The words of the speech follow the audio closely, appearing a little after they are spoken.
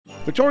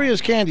Victoria's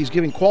Candies,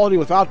 giving quality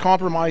without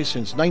compromise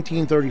since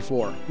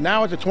 1934.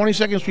 Now at the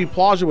 22nd Street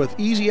Plaza with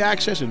easy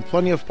access and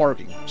plenty of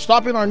parking.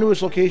 Stop in our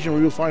newest location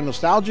where you'll find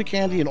nostalgic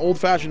candy and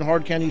old-fashioned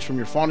hard candies from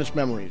your fondest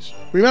memories.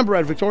 Remember,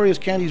 at Victoria's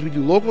Candies, we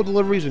do local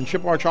deliveries and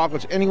ship our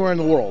chocolates anywhere in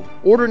the world.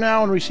 Order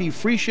now and receive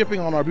free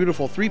shipping on our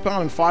beautiful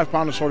 3-pound and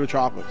 5-pound assorted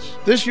chocolates.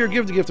 This year,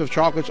 give the gift of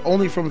chocolates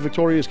only from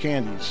Victoria's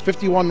Candies.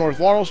 51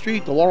 North Laurel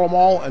Street, the Laurel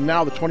Mall, and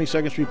now the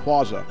 22nd Street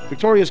Plaza.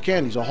 Victoria's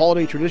Candies, a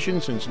holiday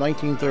tradition since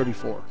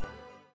 1934.